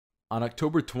On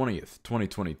October 20th,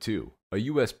 2022, a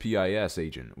USPIS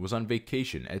agent was on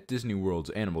vacation at Disney World's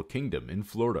Animal Kingdom in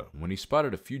Florida when he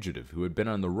spotted a fugitive who had been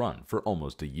on the run for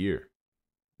almost a year.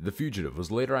 The fugitive was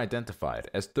later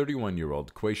identified as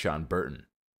 31-year-old Quashon Burton.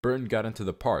 Burton got into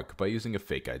the park by using a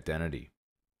fake identity.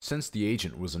 Since the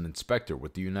agent was an inspector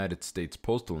with the United States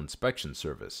Postal Inspection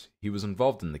Service, he was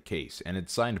involved in the case and had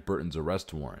signed Burton's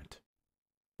arrest warrant.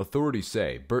 Authorities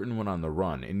say Burton went on the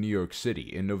run in New York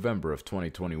City in November of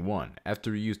 2021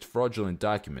 after he used fraudulent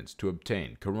documents to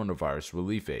obtain coronavirus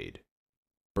relief aid.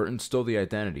 Burton stole the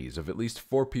identities of at least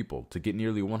 4 people to get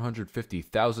nearly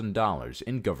 $150,000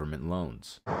 in government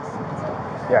loans.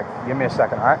 Yeah, give me a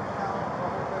second, all right?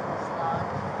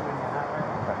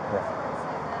 Okay, yeah.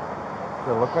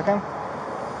 Does it look like him?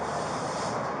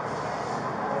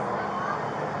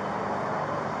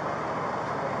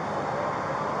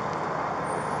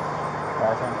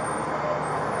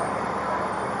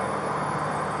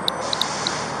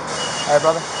 All right,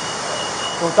 brother.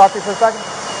 Can we talk to you for a second?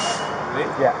 Me?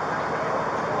 Yeah.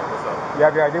 What's up? You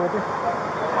have your ID with you?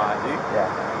 My ID?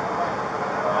 Yeah.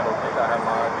 I don't think I have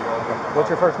my ID on me. What's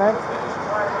your first name?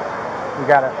 We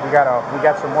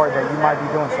got some more that you might be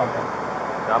doing something.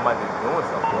 I might be doing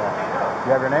something. Yeah.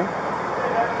 You have your name?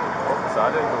 So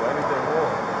I didn't do anything wrong.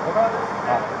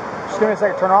 Okay. Just give me a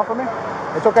second. Turn it off for me.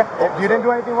 It's okay. If you didn't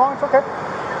do anything wrong, it's okay.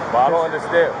 But I don't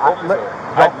understand. Officer,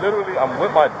 I'm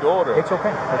with my daughter. It's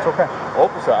okay. It's okay.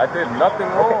 Officer, I did nothing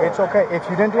wrong. Okay, it's okay. If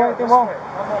you didn't do anything wrong,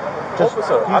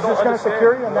 officer, he's just going to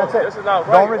secure you and that's it. This is not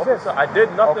right. Don't resist. Officer, I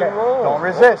did nothing wrong. Don't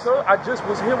resist. Officer, I just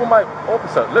was here with my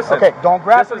officer. Listen. Okay, don't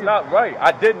grab This is not right.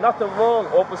 I did nothing wrong,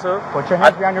 officer. Put your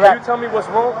hands behind your back. Can you tell me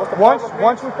what's wrong? What's the problem?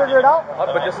 Once we figure it out.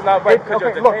 But this is not right because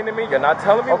you're detaining me. You're not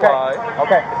telling me why.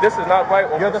 Okay. This is not right,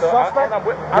 officer. You're the suspect.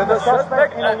 I'm the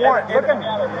suspect in a warrant. Look at me.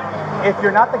 If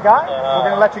you're not the guy, we're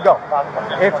going to let you go.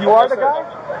 If you are the guy,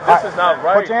 this is not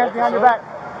right. Put your hands behind your back.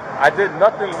 I did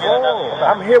nothing wrong.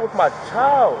 I'm here with my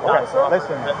child. Okay,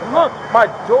 listen. Look, my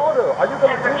daughter. Are you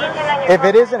going to do this? If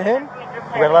it isn't him,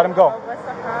 we're going to let him go.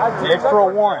 It's for a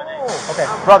warrant. Okay,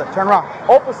 brother, turn around.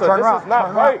 Officer, turn this around. is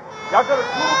not right. Y'all going to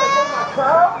do this against my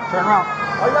child? Turn around.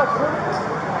 Are y'all serious?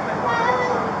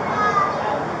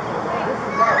 This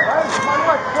is not right.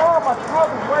 My child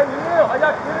is right here. Are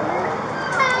y'all kidding me?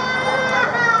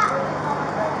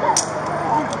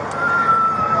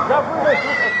 Y'all bring this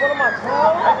in front of my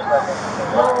child?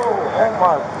 No. Oh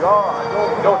my God.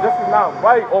 No, this is not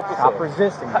right, officer. Stop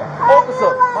resisting.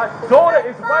 Officer, my daughter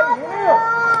is right here.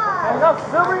 Are y'all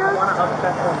serious?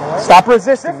 Stop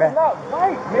resisting, man. This is not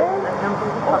right, man.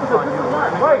 Officer, this is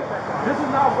not right. This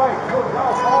is not right. Look,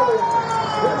 y'all calling.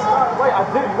 This is not right. I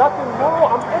did nothing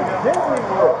wrong. I'm in Disney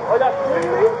World. Are y'all kidding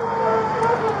me?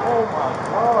 Oh my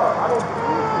God. I don't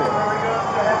believe this.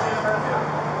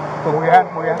 So where you at?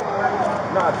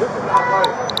 Nah, this is not right.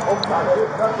 Officer, I did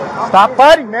nothing. Stop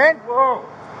fighting, man. Whoa.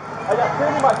 Are y'all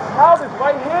kidding me? My child is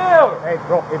right here. Hey,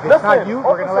 bro, if it's not you,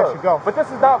 we're going to let you go. But this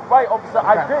is not right, officer.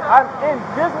 I'm in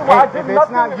Disney World. I did if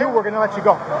it's not you, we're going to let you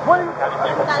go. What are you?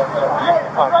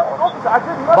 Officer, I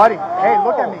did nothing. Buddy, hey,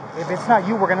 look at me. If it's not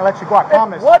you, we're going to let you go. I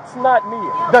promise. What's not me?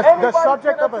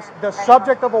 The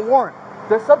subject of a warrant.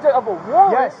 The subject of a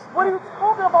warrant? Yes. What are you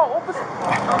talking about, officer?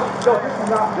 Yo, this is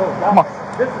not, come on.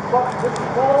 This is wrong,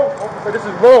 officer. This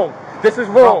is wrong. This is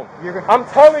wrong. No, I'm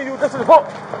telling you, this is wrong.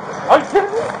 Are you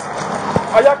kidding me?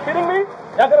 Are y'all kidding me?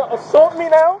 Y'all gonna assault me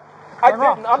now? Turn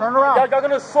around. Y'all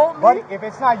gonna assault me? Buddy, if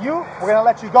it's not you, we're gonna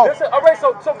let you go. Listen, all right,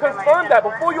 so confirm that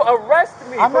before you arrest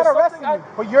me. I'm not arresting you,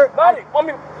 but you're... Buddy,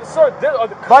 sir,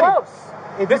 the cuffs.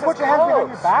 If you put your hands behind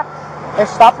your back and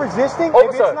stop resisting,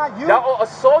 if it's not you... Y'all are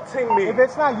assaulting me. If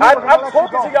it's not you, I'm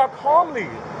talking to y'all calmly.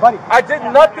 Buddy. I did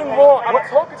nothing wrong. I'm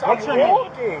talking to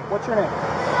you. What's your name?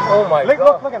 Oh my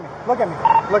God. Look at me.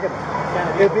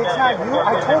 If it's not you,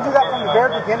 I told you that from the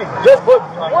very beginning. Yes, but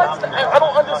what? I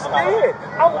don't understand.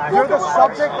 You're the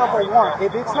subject of a warrant.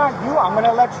 If it's not you, I'm going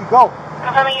to let you go.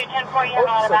 Confirming your 10-4, you have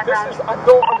all the background. I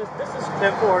don't understand. This is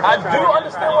 10-4. I do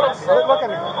understand what I'm saying. Look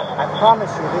at me. I promise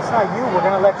you, if it's not you, we're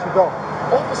going to let you go.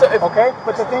 Officer, okay?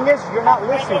 But the thing is, you're not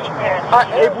listening to me.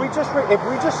 If we just,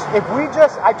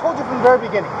 I told you from the very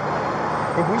beginning,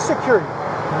 if we secure you,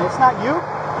 and it's not you,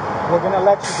 we're going to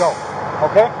let you go,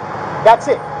 okay? That's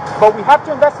it. But we have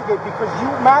to investigate because you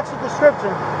match the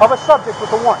description of a subject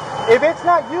with a warrant. If it's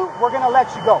not you, we're going to let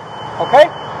you go, okay?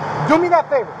 Do me that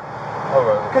favor. All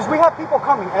right. Because we have people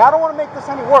coming, and I don't want to make this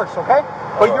any worse, okay?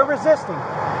 But you're resisting.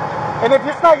 And if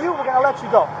it's not you, we're going to let you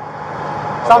go.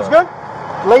 Sounds good?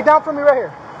 Lay down for me right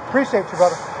here. Appreciate you,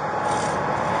 brother.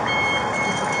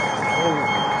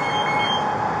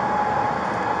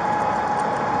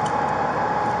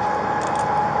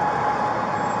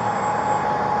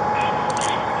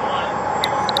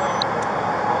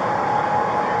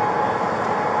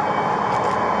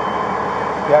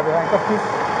 You have your handcuff keys?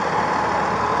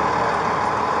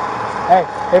 Hey,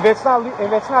 if it's not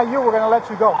you, we're gonna let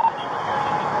you go.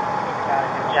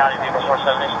 County vehicle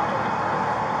 470.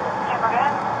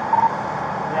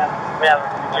 We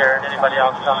haven't secured anybody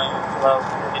else coming below.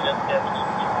 We just get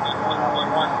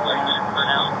 111 for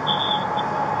now.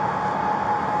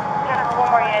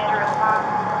 One more yet to respond.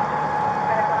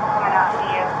 Coming out to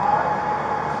you.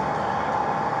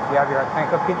 You have your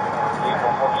handcuff key?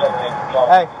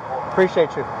 Hey,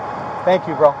 appreciate you. Thank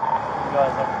you, bro. Go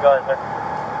ahead, sir.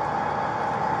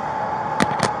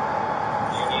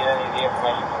 Do you need any of the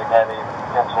information for the guy that you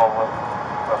cancel with?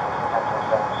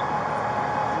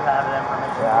 You have the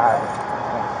information. Yeah.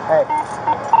 Hey,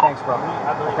 thanks, bro.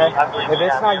 Okay? If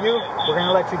it's not you, we're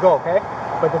gonna let you go, okay?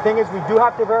 But the thing is, we do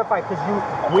have to verify because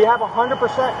we have 100%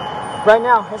 right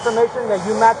now information that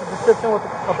you match the description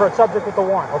for a subject with the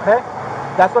warrant, okay?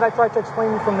 That's what I tried to explain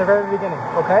to you from the very beginning,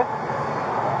 okay?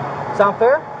 Sound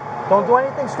fair? Don't do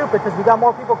anything stupid because we got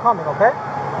more people coming, okay?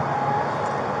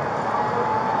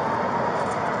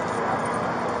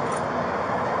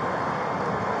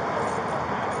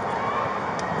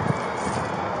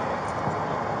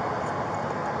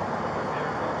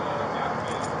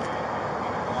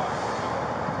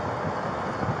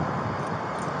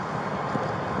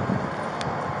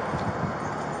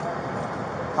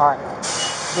 All right,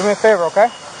 do me a favor, okay?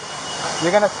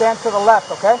 You're gonna stand to the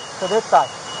left, okay? To this side.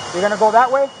 You're gonna go that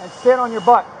way and sit on your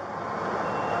butt.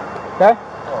 Okay?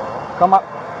 Come up.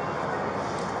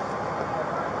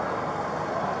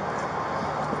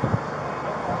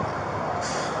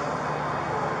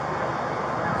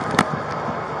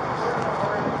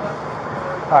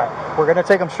 All right, we're gonna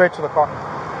take him straight to the car.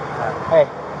 Hey,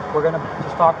 we're gonna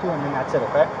just talk to you and then that's it,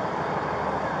 okay?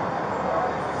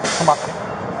 Come up.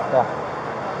 Yeah.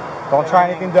 Don't try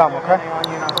anything dumb, okay? Anything on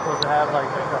you not supposed to have, like,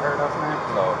 to hurt us, man?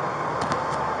 No.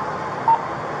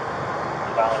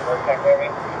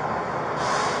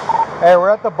 Hey,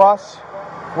 we're at the bus.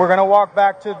 We're gonna walk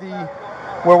back to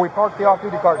where we parked the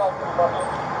off-duty cars. Mine's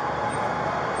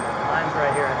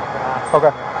right here in the garage.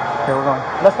 Okay. Here we're going.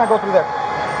 Let's not go through there.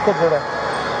 Kids are there.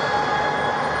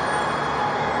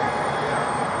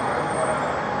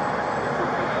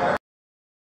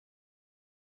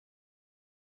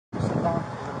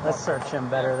 Let's search him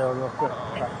better, though, real quick.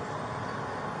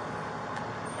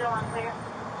 Still unclear.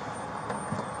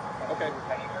 Okay.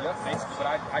 Yep, thanks. But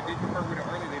I did confer with them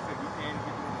earlier. They said we can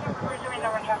get We're doing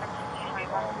over traffic.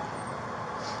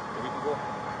 we can go.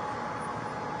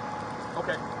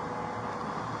 Okay.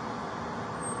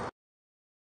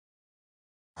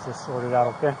 Just sort it out,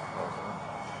 okay?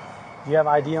 Do you have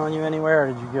ID on you anywhere, or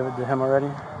did you give it to him already?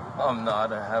 No, I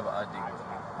don't have ID.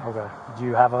 Okay. Do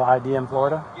you have an ID in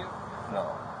Florida?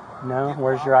 No. No?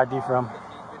 Where's your ID from?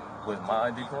 With my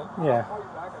ID form? Yeah.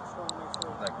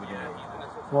 Like, we didn't.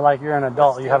 Well, like you're an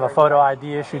adult. You have a photo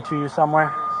ID issued to you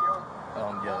somewhere?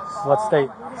 Yes. What state?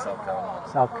 South Carolina.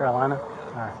 South Carolina?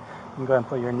 All right. You can go ahead and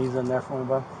put your knees in there for me,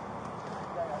 bud.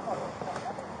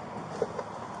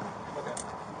 Okay.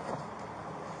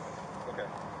 Okay.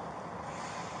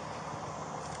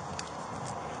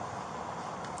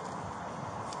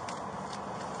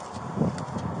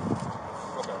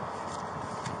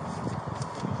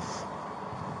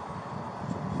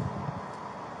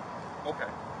 Okay.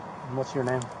 And what's your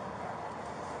name?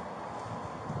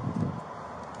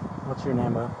 What's your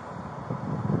name, bud?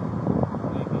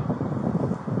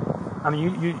 I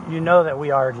mean, you know that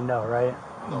we already know, right?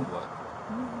 No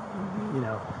what? You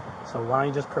know. So why don't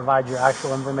you just provide your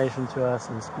actual information to us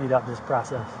and speed up this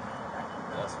process?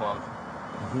 That's what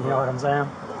I'm. You know what I'm saying?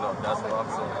 No, that's what I'm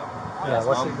saying.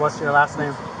 Yeah. What's your last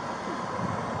name?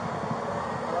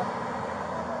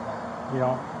 You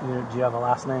don't. Do you have a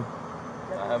last name?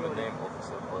 I have a name,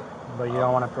 officer, But you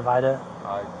don't want to provide it.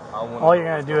 I want. All you're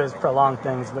gonna do is prolong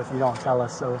things, but if you don't tell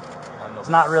us, so it's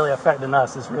not really affecting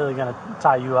us. It's really gonna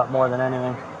tie you up more than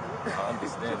anything. I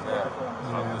understand that.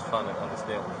 I'm just trying to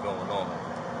understand what's going on.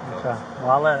 Okay.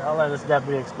 Well, I'll let this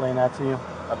deputy explain that to you.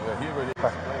 I mean, he already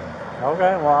explained.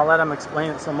 Okay. Well, I'll let him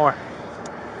explain it some more.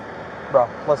 Bro,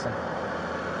 listen.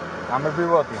 I'm gonna be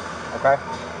real with you, okay?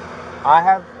 I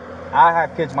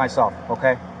have kids myself,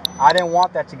 okay? I didn't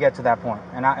want that to get to that point,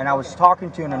 and I was talking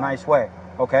to you in a nice way,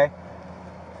 okay?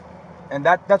 And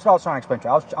that's what I was trying to explain to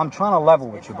you. I'm trying to level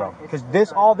with you, bro,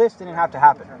 because all this didn't have to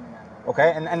happen,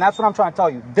 okay? And that's what I'm trying to tell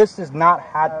you. This did not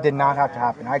have to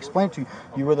happen. I explained to you,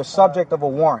 you were the subject of a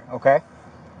warrant, okay?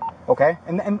 Okay?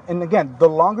 And again, the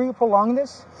longer you prolong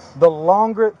this, the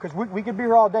longer, because we could be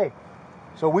here all day.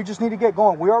 So we just need to get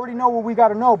going. We already know what we got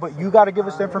to know, but you got to give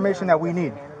us the information that we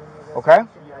need, okay?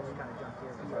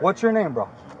 What's your name, bro?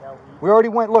 We already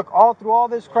went, look, all through all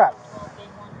this crap.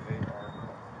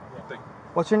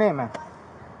 What's your name, man?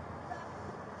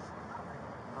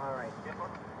 All right.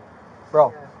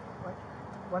 Bro.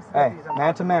 What's the Hey, visa?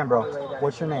 man to man, bro.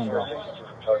 What's your name, bro? All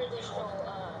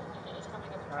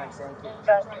right, thank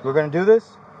you. We're gonna do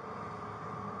this?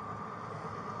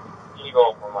 Can you go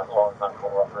over my phone? It's not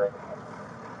cooperating.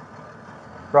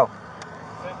 Bro.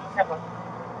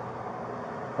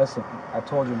 Listen, I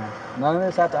told you, man. None of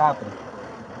this had to happen.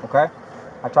 Okay?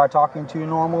 I tried talking to you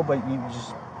normal, but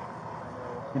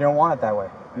you don't want it that way.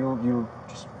 You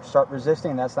just start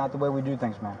resisting. That's not the way we do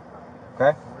things, man.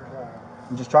 Okay?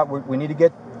 You just try. We need to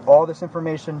get all this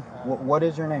information. What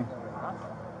is your name?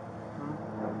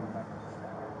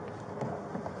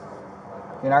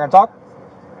 You're not gonna talk?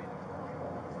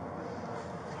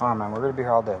 All right, man. We're gonna be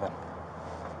here all day then.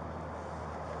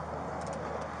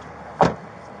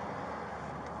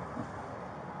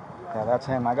 Yeah, that's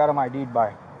him. I got him ID'd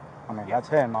by. I mean, that's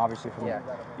him, obviously. From Yeah,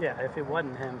 if it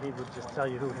wasn't him, he would just tell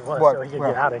you who he was What? so he could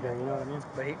Well- get out of here, you know what I mean?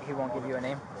 But he won't give you a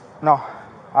name? No,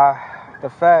 the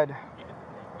Fed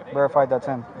verified that's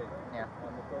him. Yeah.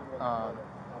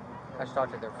 I just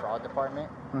talked to their fraud department.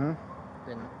 Mm-hmm.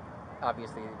 Then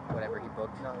obviously whatever he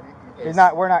booked. He's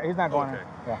not. He's not going.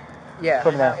 Yeah. Yeah.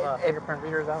 Put him there. Fingerprint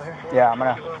readers out here? Yeah, I'm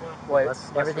gonna. Well,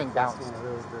 Let's everything request, bounced. you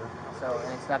know, those So,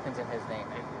 and it's nothing's in his name.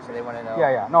 So they want to know.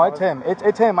 Yeah. No, it's him.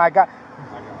 It's him. I got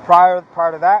prior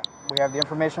to that. We have the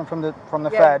information from the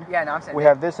Fed. Yeah, no, I'm saying We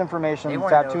have this information. They wanted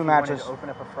to know if Tattoo you wanted matches. to open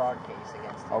up a fraud case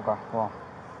against him. Okay. Well.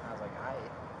 I was like, I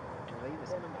do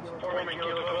this.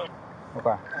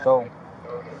 Okay. So,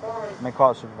 make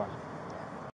call, supervisor.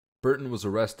 Burton was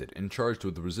arrested and charged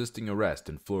with resisting arrest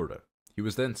in Florida. He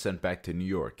was then sent back to New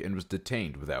York and was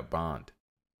detained without bond.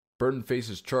 Burton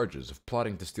faces charges of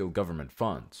plotting to steal government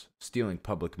funds, stealing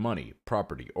public money,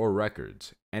 property, or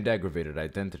records, and aggravated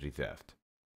identity theft.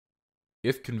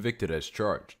 If convicted as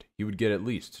charged, he would get at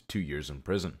least 2 years in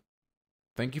prison.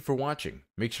 Thank you for watching.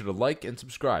 Make sure to like and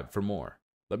subscribe for more.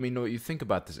 Let me know what you think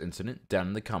about this incident down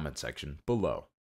in the comment section below.